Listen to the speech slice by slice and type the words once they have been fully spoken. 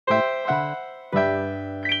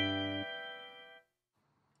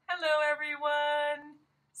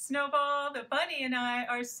Snowball, the bunny, and I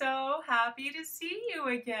are so happy to see you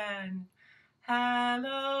again.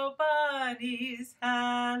 Hello, bunnies.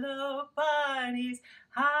 Hello, bunnies.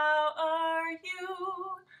 How are you?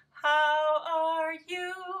 How are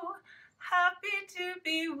you? Happy to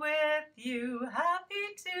be with you.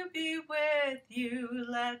 Happy to be with you.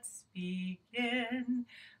 Let's begin.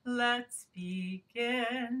 Let's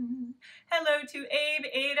begin. Hello to Abe,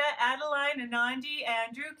 Ada, Adeline, Anandi,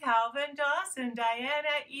 Andrew, Calvin, Dawson,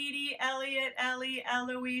 Diana, Edie, Elliot, Ellie,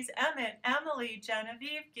 Eloise, Emmett, Emily,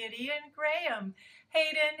 Genevieve, Gideon, Graham,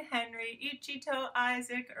 Hayden, Henry, Ichito,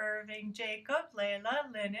 Isaac, Irving, Jacob,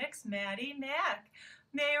 Layla, Linux, Maddie, Mac,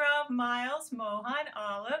 Mayrav, Miles, Mohan,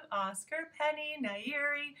 Olive, Oscar, Penny,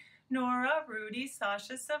 Nairi, Nora, Rudy,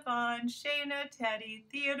 Sasha, Savan, Shayna, Teddy,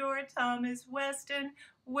 Theodore, Thomas, Weston,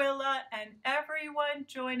 Willa, and everyone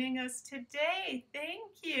joining us today.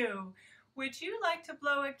 Thank you. Would you like to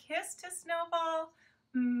blow a kiss to Snowball?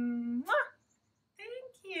 Mwah!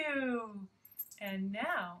 Thank you. And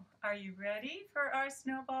now, are you ready for our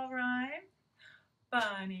Snowball rhyme?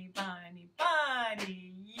 Bunny, bunny,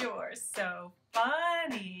 bunny, you're so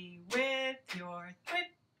funny with your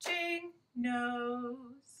twitching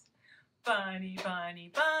nose. Bunny,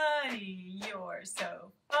 bunny, bunny, you're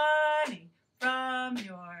so funny from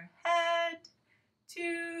your head to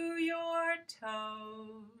your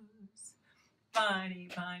toes. Bunny,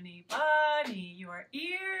 bunny, bunny, your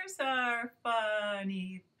ears are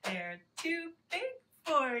funny. They're too big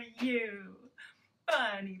for you.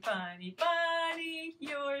 Bunny, bunny, bunny,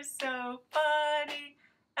 you're so funny.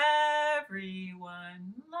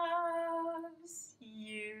 Everyone loves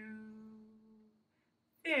you.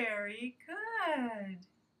 Very good.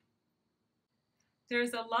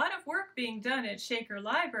 There's a lot of work being done at Shaker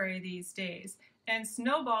Library these days, and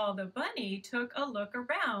Snowball the bunny took a look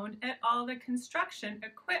around at all the construction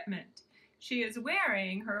equipment. She is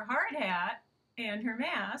wearing her hard hat and her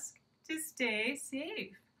mask to stay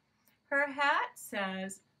safe. Her hat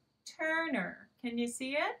says Turner. Can you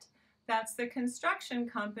see it? That's the construction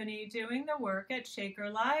company doing the work at Shaker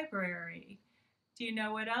Library. Do you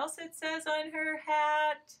know what else it says on her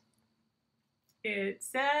hat? It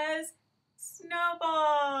says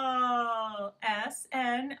Snowball.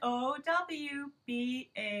 S-N-O-W-B-A-L-L.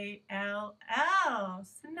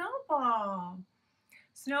 Snowball.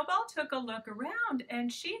 Snowball took a look around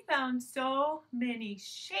and she found so many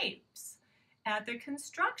shapes at the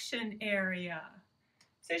construction area.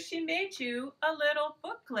 So she made you a little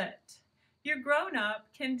booklet. Your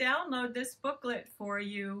grown-up can download this booklet for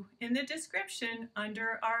you in the description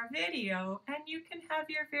under our video, and you can have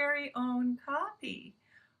your very own copy.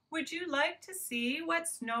 Would you like to see what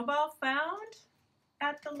Snowball found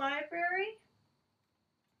at the library?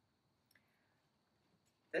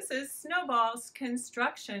 This is Snowball's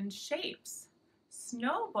construction shapes.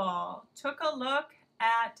 Snowball took a look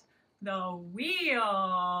at the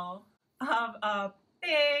wheel of a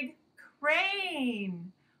big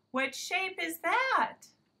crane. What shape is that?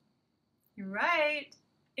 You're right,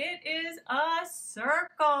 it is a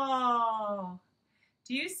circle.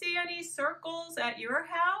 Do you see any circles at your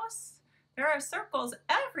house? There are circles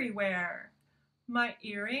everywhere. My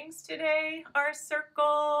earrings today are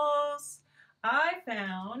circles. I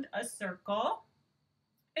found a circle.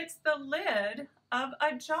 It's the lid of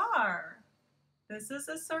a jar. This is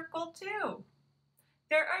a circle too.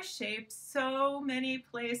 There are shapes so many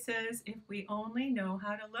places if we only know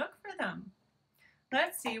how to look for them.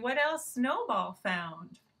 Let's see what else Snowball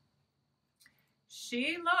found.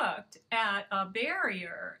 She looked at a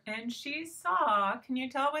barrier and she saw, can you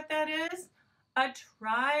tell what that is? A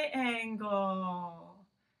triangle.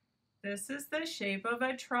 This is the shape of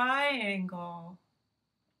a triangle.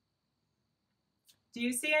 Do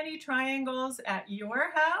you see any triangles at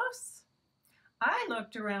your house? I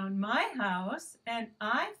looked around my house and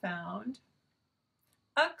I found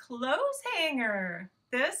a clothes hanger.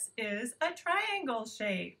 This is a triangle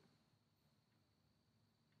shape.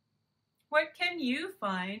 What can you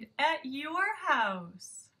find at your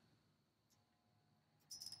house?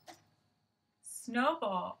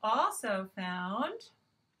 Snowball also found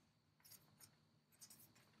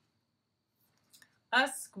a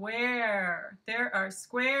square. There are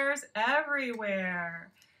squares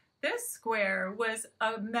everywhere. This square was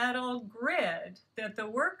a metal grid that the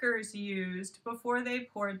workers used before they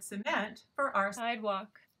poured cement for our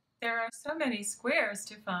sidewalk. There are so many squares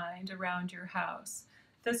to find around your house.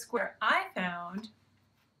 The square I found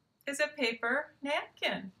is a paper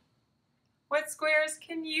napkin. What squares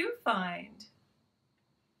can you find?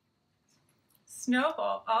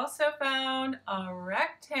 Snowball also found a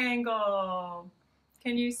rectangle.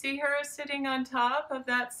 Can you see her sitting on top of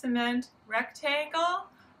that cement rectangle?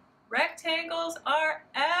 Rectangles are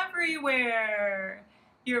everywhere.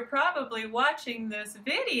 You're probably watching this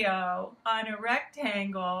video on a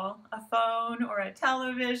rectangle, a phone or a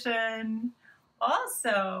television.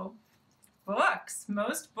 Also, books.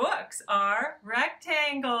 Most books are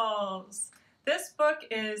rectangles. This book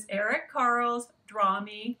is Eric Carle's Draw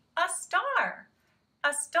Me a Star.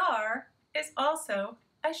 A star is also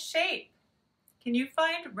a shape. Can you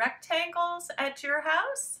find rectangles at your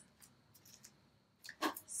house?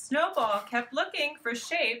 Snowball kept looking for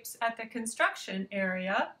shapes at the construction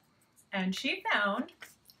area, and she found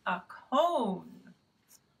a cone.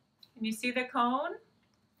 Can you see the cone?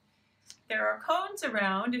 There are cones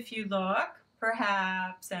around if you look,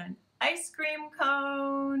 perhaps an ice cream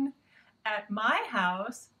cone. At my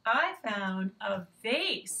house, I found a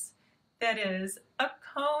vase that is a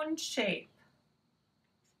cone shape.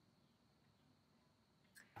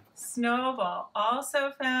 Snowball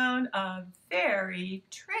also found a very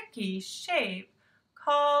tricky shape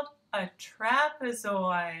called a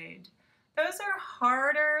trapezoid. Those are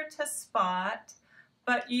harder to spot,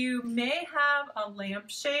 but you may have a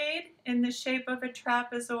lampshade in the shape of a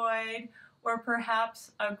trapezoid, or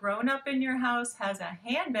perhaps a grown-up in your house has a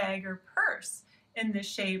handbag or purse in the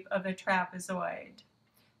shape of a trapezoid.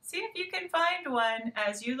 See if you can find one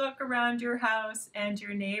as you look around your house and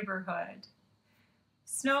your neighborhood.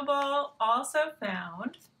 Snowball also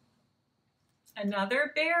found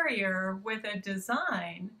another barrier with a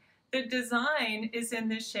design. The design is in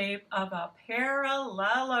the shape of a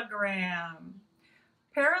parallelogram.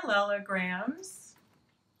 Parallelograms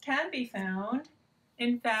can be found.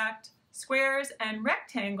 In fact, squares and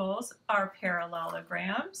rectangles are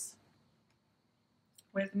parallelograms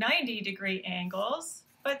with 90-degree angles,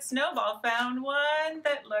 but Snowball found one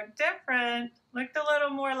that looked different. Looked a little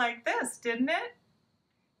more like this, didn't it?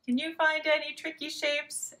 Can you find any tricky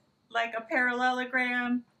shapes like a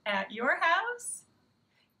parallelogram at your house?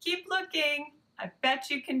 Keep looking. I bet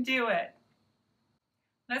you can do it.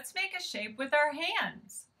 Let's make a shape with our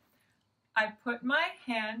hands. I put my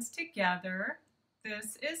hands together.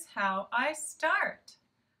 This is how I start.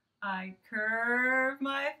 I curve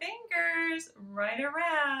my fingers right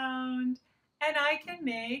around, and I can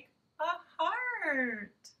make a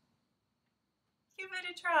heart. Give it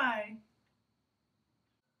a try.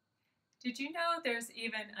 Did you know there's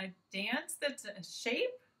even a dance that's a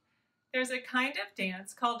shape? There's a kind of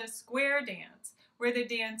dance called a square dance, where the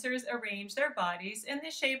dancers arrange their bodies in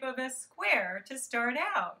the shape of a square to start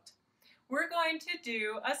out. We're going to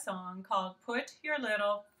do a song called Put Your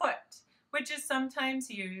Little Foot, which is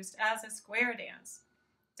sometimes used as a square dance.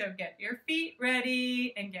 So get your feet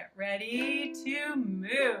ready and get ready to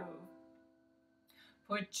move.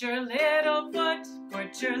 Put your little foot,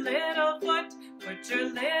 put your little foot, put your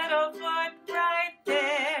little foot right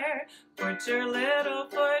there. Put your little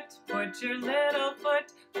foot, put your little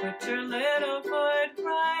foot, put your little foot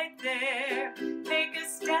right there. Take a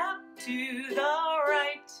step to the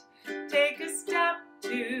right, take a step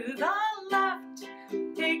to the left,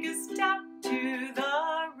 take a step to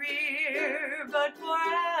the rear, but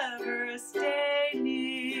forever stay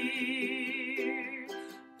near.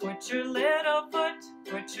 Put your little foot,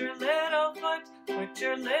 put your little foot, put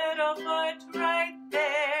your little foot right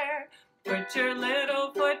there. Put your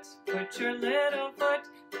little foot, put your little foot,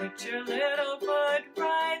 put your little foot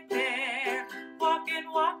right there. Walk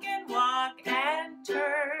and walk and walk and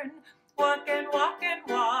turn. Walk and walk and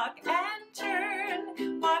walk and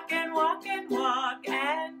turn. Walk and walk and walk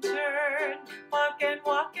and turn. Walk and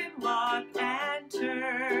walk and walk and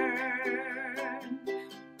turn.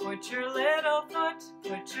 Put your little foot,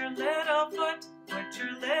 put your little foot, put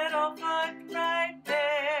your little foot right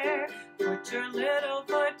there. Put your little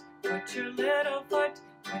foot, put your little foot,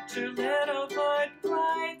 put your little foot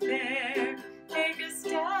right there. Take a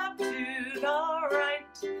step to the right,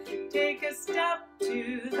 take a step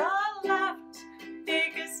to the left,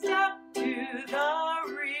 take a step to the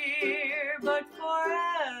rear, but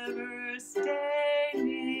forever stay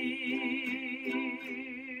near.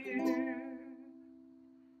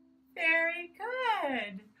 Very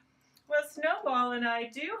good. Well, Snowball and I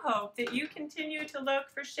do hope that you continue to look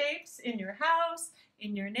for shapes in your house,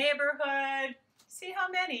 in your neighborhood. See how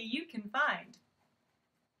many you can find.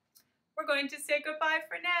 We're going to say goodbye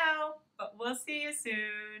for now, but we'll see you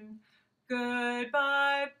soon.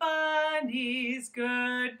 Goodbye, bunnies.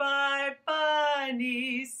 Goodbye,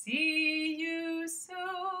 bunnies. See you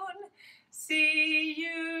soon. See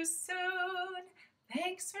you soon.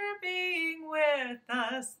 Thanks for being with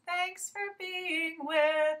us. Thanks for being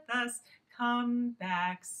with us. Come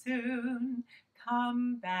back soon.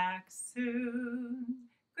 Come back soon.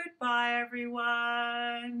 Goodbye,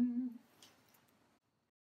 everyone.